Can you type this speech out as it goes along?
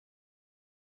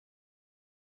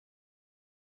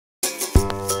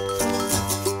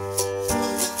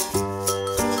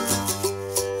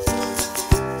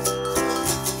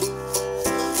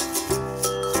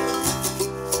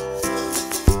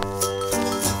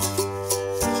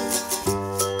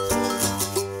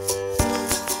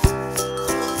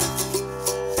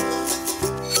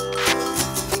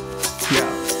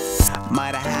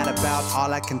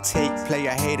can take.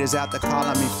 Player haters out there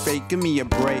calling me fake, give me a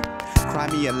break. Cry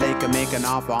me a lake and make an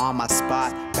offer on my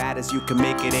spot. Bad as you can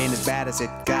make it, ain't as bad as it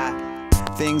got.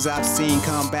 Things I've seen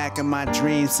come back in my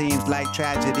dreams. Seems like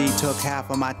tragedy took half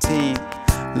of my team.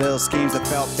 Little schemes that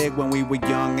felt big when we were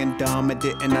young and dumb and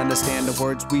didn't understand the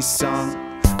words we sung.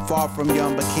 Far from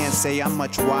young but can't say I'm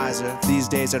much wiser. These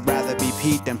days I'd rather be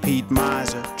Pete than Pete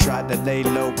Miser. Tried to lay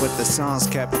low but the songs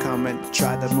kept coming.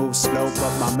 Tried to move slow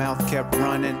but my mouth kept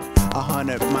running.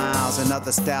 100 miles,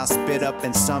 another style spit up,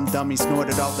 and some dummy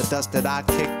snorted all the dust that I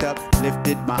kicked up.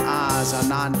 Lifted my eyes on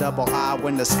non-double I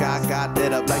when the sky got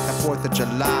lit up like the 4th of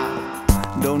July.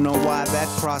 Don't know why that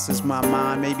crosses my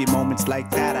mind. Maybe moments like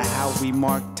that are how we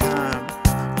mark time.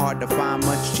 Hard to find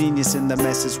much genius in the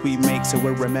messes we make, so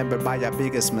we're remembered by our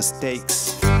biggest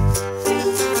mistakes.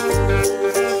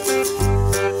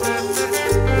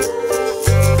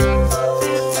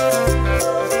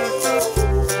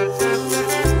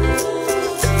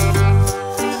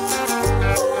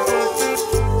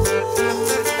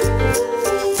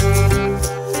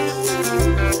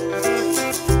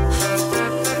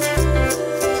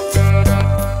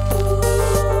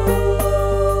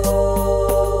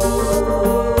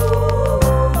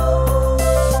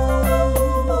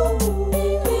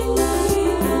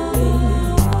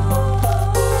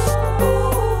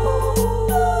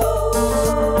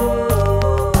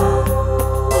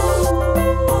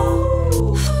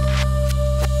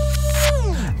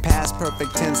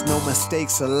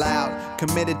 Mistakes allowed,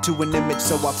 committed to an image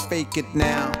so I fake it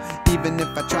now. Even if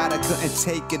I tried I couldn't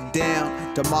take it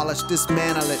down. Demolish,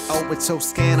 dismantle it, oh it's so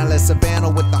scandalous. A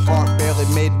vandal with the heart barely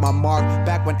made my mark.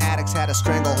 Back when addicts had a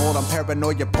stranglehold on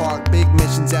Paranoia Park. Big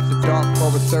missions after dark for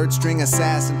a third string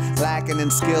assassin. Lacking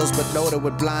in skills but loaded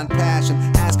with blind passion.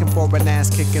 Asking for an ass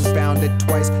kick and found it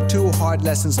twice. 2 hard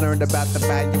lessons learned about the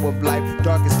value of life.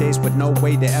 Darkest days with no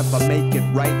way to ever make it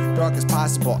right. Darkest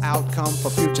possible outcome for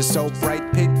future so bright.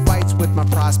 Pick fights with my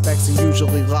prospects and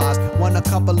usually lost. Won a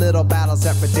couple little battles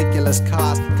at ridiculous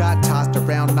cost. Got tossed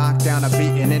around, knocked down, or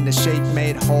beaten into shape.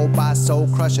 Made whole by soul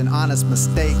crushing honest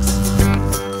mistakes.